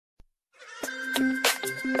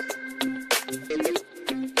Hey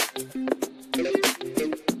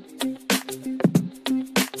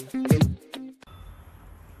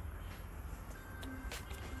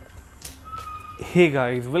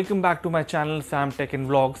guys, welcome back to my channel Sam Tech and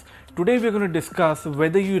Vlogs. Today we're going to discuss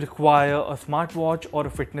whether you require a smartwatch or a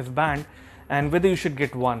fitness band and whether you should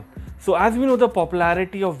get one. So as we know, the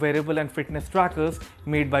popularity of wearable and fitness trackers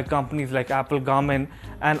made by companies like Apple, Garmin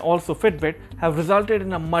and also Fitbit have resulted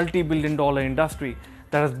in a multi-billion-dollar industry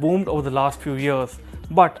that has boomed over the last few years.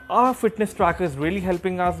 But are fitness trackers really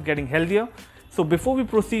helping us getting healthier? So before we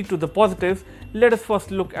proceed to the positives, let us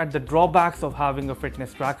first look at the drawbacks of having a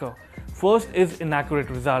fitness tracker. First is inaccurate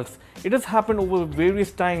results. It has happened over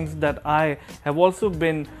various times that I have also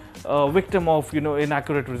been a victim of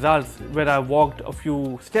inaccurate results, where I walked a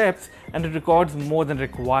few steps and it records more than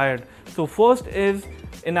required. So first is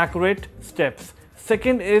inaccurate steps.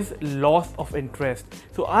 Second is loss of interest.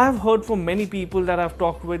 So I have heard from many people that I've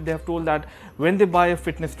talked with, they have told that when they buy a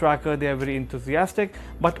fitness tracker, they are very enthusiastic,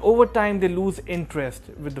 but over time they lose interest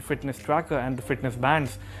with the fitness tracker and the fitness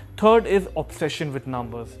bands. Third is obsession with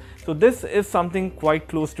numbers. So this is something quite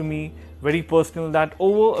close to me, very personal, that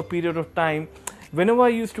over a period of time, whenever I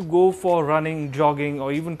used to go for running, jogging,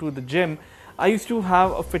 or even to the gym, I used to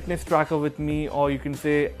have a fitness tracker with me, or you can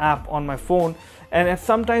say app on my phone. And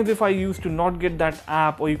sometimes if I used to not get that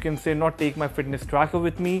app, or you can say not take my fitness tracker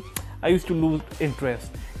with me, I used to lose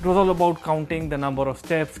interest. It was all about counting the number of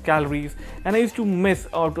steps, calories, and I used to miss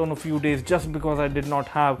out on a few days just because I did not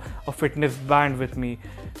have a fitness band with me.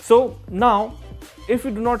 So now, if you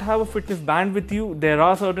do not have a fitness band with you, there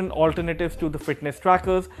are certain alternatives to the fitness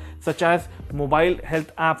trackers, such as mobile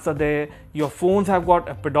health apps are there. Your phones have got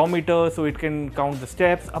a pedometer, so it can count the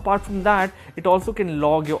steps. Apart from that, it also can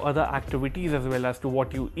log your other activities as well, as to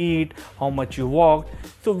what you eat, how much you walk.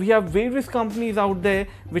 So we have various companies out there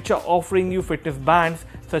which are offering you fitness bands,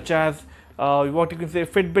 such as what you can say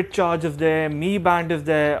Fitbit Charge is there, Mi Band is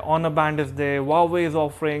there, Honor Band is there, Huawei is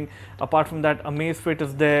offering. Apart from that, Amazfit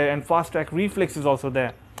is there, and Fast Track Reflex is also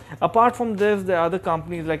there. Apart from this, there are other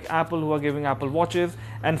companies like Apple who are giving Apple watches,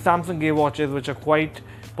 and Samsung gave watches, which are quite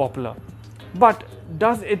popular. But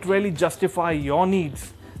does it really justify your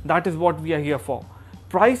needs? That is what we are here for.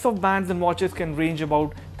 Price of bands and watches can range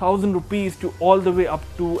about 1,000 rupees to all the way up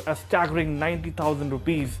to a staggering 90,000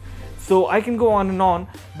 rupees. So I can go on,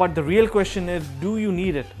 but the real question is, do you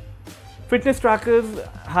need it? Fitness trackers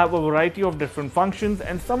have a variety of different functions,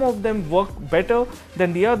 and some of them work better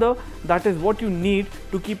than the other. That is what you need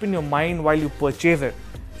to keep in your mind while you purchase it.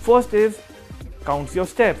 First is counts your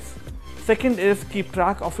steps. Second is keep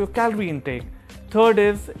track of your calorie intake. Third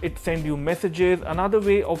is it sends you messages. Another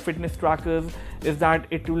way of fitness trackers is that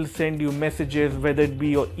it will send you messages, whether it be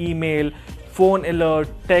your email, phone alert,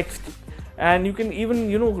 text, and you can even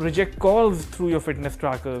reject calls through your fitness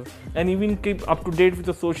trackers, and even keep up to date with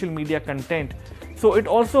the social media content. So it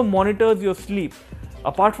also monitors your sleep.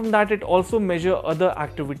 Apart from that, it also measures other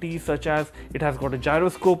activities, such as it has got a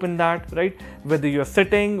gyroscope in that, right? Whether you're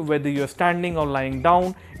sitting, whether you're standing or lying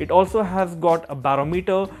down. It also has got a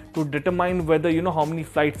barometer to determine whether how many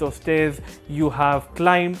flights of stairs you have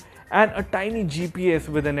climbed, and a tiny GPS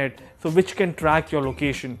within it, so which can track your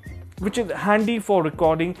location, which is handy for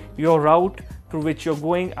recording your route through which you're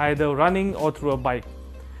going, either running or through a bike.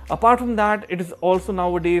 Apart from that, it is also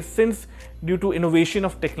nowadays, since due to innovation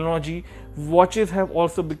of technology, watches have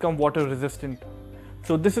also become water resistant.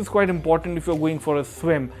 So this is quite important if you're going for a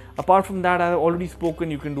swim. Apart from that, I have already spoken,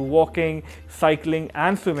 you can do walking, cycling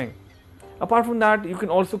and swimming. Apart from that, you can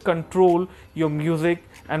also control your music,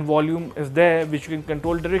 and volume is there, which you can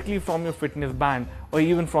control directly from your fitness band or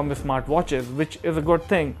even from your smartwatches, which is a good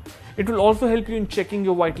thing. It will also help you in checking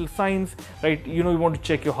your vital signs, right? You want to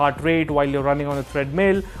check your heart rate while you're running on a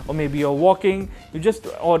treadmill, or maybe you're walking,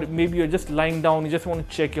 or maybe you're just lying down, you just want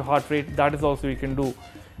to check your heart rate. That is also you can do.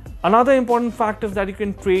 Another important fact is that you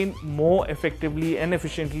can train more effectively and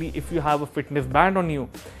efficiently if you have a fitness band on you.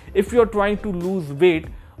 If you're trying to lose weight,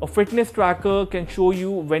 a fitness tracker can show you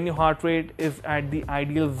when your heart rate is at the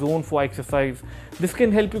ideal zone for exercise. This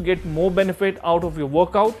can help you get more benefit out of your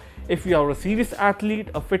workout. If you are a serious athlete,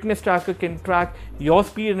 a fitness tracker can track your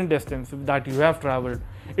speed and distance that you have traveled.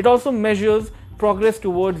 It also measures progress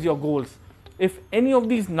towards your goals. If any of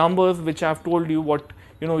these numbers which I have told you what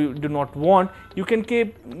you do not want, you can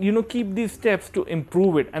keep these steps to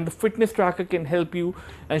improve it, and the fitness tracker can help you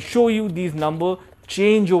and show you these numbers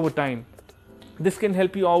change over time. This can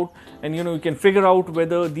help you out, and you can figure out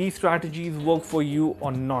whether these strategies work for you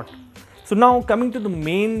or not. So now coming to the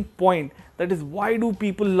main point, that is, why do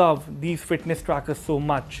people love these fitness trackers so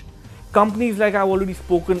much? Companies like I've already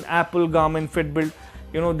spoken, Apple, Garmin, Fitbit,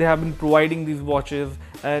 they have been providing these watches,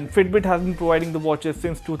 and Fitbit has been providing the watches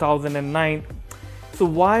since 2009. So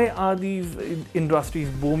why are these industries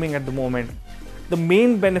booming at the moment? The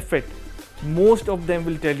main benefit, most of them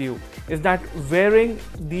will tell you, is that wearing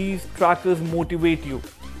these trackers motivate you,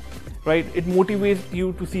 right? It motivates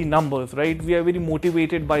you to see numbers, right? We are very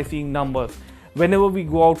motivated by seeing numbers. Whenever we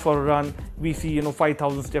go out for a run, we see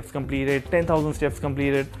 5,000 steps completed, 10,000 steps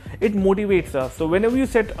completed. It motivates us. So whenever you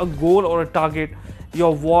set a goal or a target,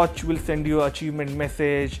 your watch will send you an achievement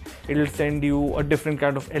message. It will send you a different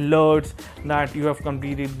kind of alerts that you have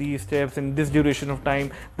completed these steps in this duration of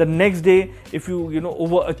time. The next day, if you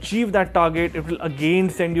overachieve that target, it will again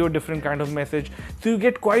send you a different kind of message. So you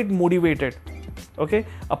get quite motivated. Okay,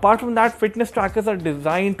 apart from that, fitness trackers are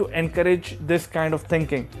designed to encourage this kind of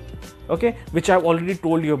thinking, okay, which I've already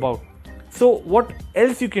told you about. So what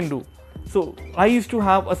else you can do? So I used to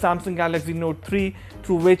have a Samsung Galaxy Note 3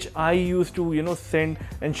 through which I used to send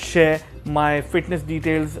and share my fitness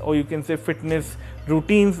details, or you can say fitness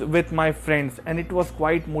routines, with my friends, and it was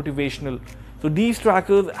quite motivational. So these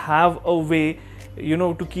trackers have a way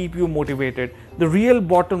to keep you motivated. The real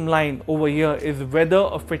bottom line over here is whether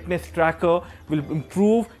a fitness tracker will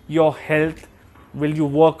improve your health. Will you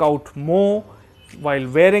work out more while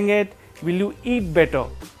wearing it? Will you eat better?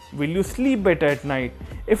 Will you sleep better at night?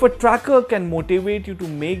 If a tracker can motivate you to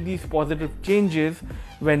make these positive changes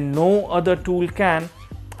when no other tool can,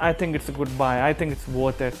 I think it's a good buy. I think it's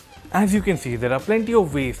worth it. As you can see, there are plenty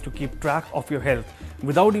of ways to keep track of your health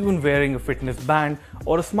without even wearing a fitness band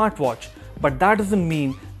or a smartwatch. But that doesn't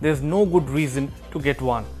mean there's no good reason to get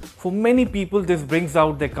one. For many people, this brings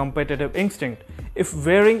out their competitive instinct. If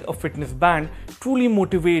wearing a fitness band truly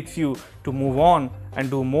motivates you to move on and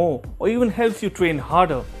do more, or even helps you train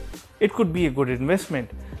harder, it could be a good investment.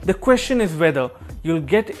 The question is whether you'll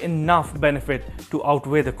get enough benefit to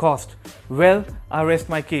outweigh the cost. Well, I rest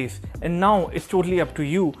my case, and now it's totally up to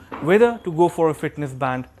you whether to go for a fitness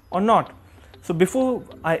band or not. So before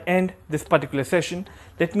I end this particular session,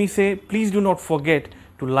 let me say, please do not forget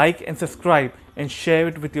to like and subscribe and share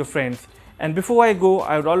it with your friends. And before I go,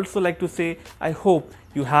 I would also like to say, I hope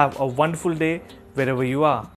you have a wonderful day wherever you are.